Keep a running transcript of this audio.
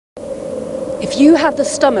If you have the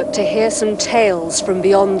stomach to hear some tales from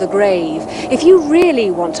beyond the grave, if you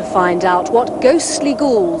really want to find out what ghostly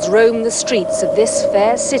ghouls roam the streets of this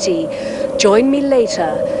fair city, join me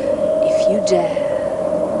later, if you dare.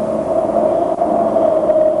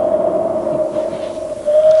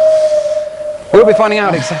 We'll be finding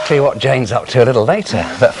out exactly what Jane's up to a little later.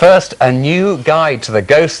 But first, a new guide to the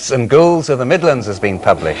ghosts and ghouls of the Midlands has been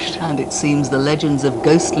published. And it seems the legends of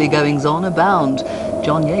ghostly goings-on abound.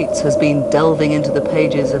 John Yates has been delving into the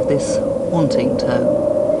pages of this haunting tome.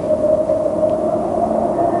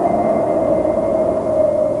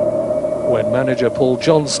 When manager Paul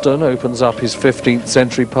Johnston opens up his 15th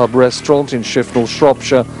century pub restaurant in Shifnal,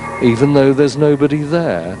 Shropshire, even though there's nobody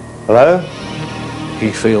there, Hello?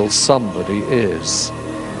 he feels somebody is.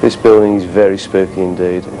 This building is very spooky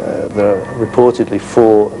indeed. There are reportedly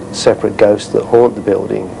 4 separate ghosts that haunt the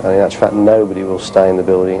building, and in actual fact nobody will stay in the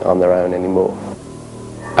building on their own anymore.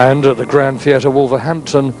 And at the Grand Theatre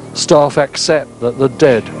Wolverhampton, staff accept that the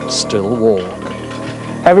dead still walk.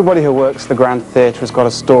 Everybody who works at the Grand Theatre has got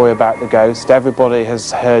a story about the ghost. Everybody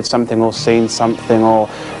has heard something or seen something or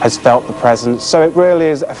has felt the presence, so it really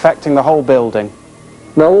is affecting the whole building.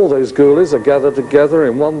 Now all those ghoulies are gathered together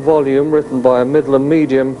in one volume written by a Midland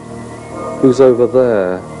medium who's over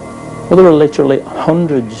there. Well, there are literally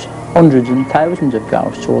hundreds and thousands of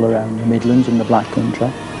ghosts all around the Midlands and the Black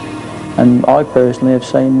Country, and I personally have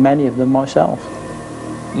seen many of them myself.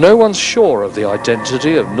 No one's sure of the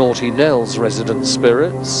identity of Naughty Nell's resident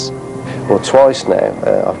spirits. Well, twice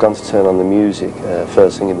now I've gone to turn on the music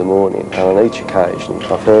first thing in the morning, and on each occasion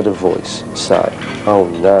I've heard a voice say, "Oh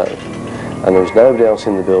no." And there was nobody else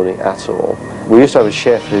in the building at all. We used to have a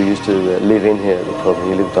chef who used to live in here at the pub, and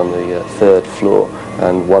he lived on the 3rd floor,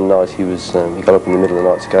 and one night he got up in the middle of the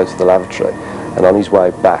night to go to the lavatory, and on his way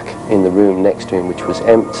back, in the room next to him, which was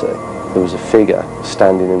empty, there was a figure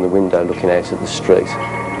standing in the window looking out at the street.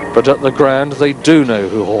 But at the Grand they do know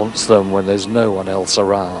who haunts them when there's no one else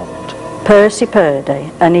around. Percy Purdy,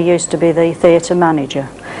 and he used to be the theatre manager.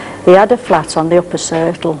 He had a flat on the upper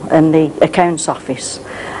circle in the accounts office,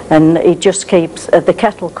 and he just keeps, the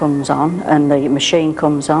kettle comes on and the machine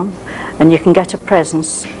comes on, and you can get a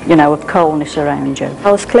presence, you know, of coldness around you.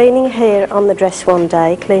 I was cleaning here on the dress one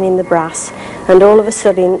day, cleaning the brass, and all of a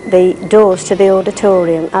sudden the doors to the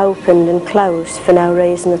auditorium opened and closed for no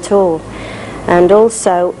reason at all. And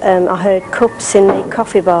also I heard cups in the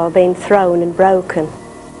coffee bar being thrown and broken.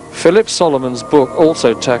 Philip Solomon's book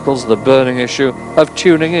also tackles the burning issue of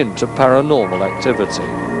tuning in to paranormal activity.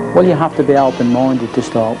 Well, you have to be open-minded to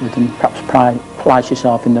start with, and perhaps place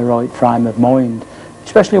yourself in the right frame of mind,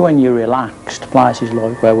 especially when you're relaxed. Places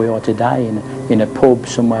like where we are today, in a pub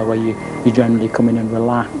somewhere where you generally come in and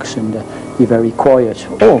relax, and you're very quiet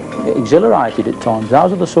or exhilarated at times.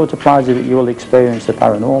 Those are the sort of places that you will experience the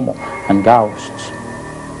paranormal and ghosts.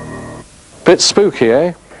 Bit spooky,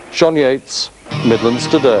 eh? John Yates, Midlands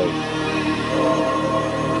Today.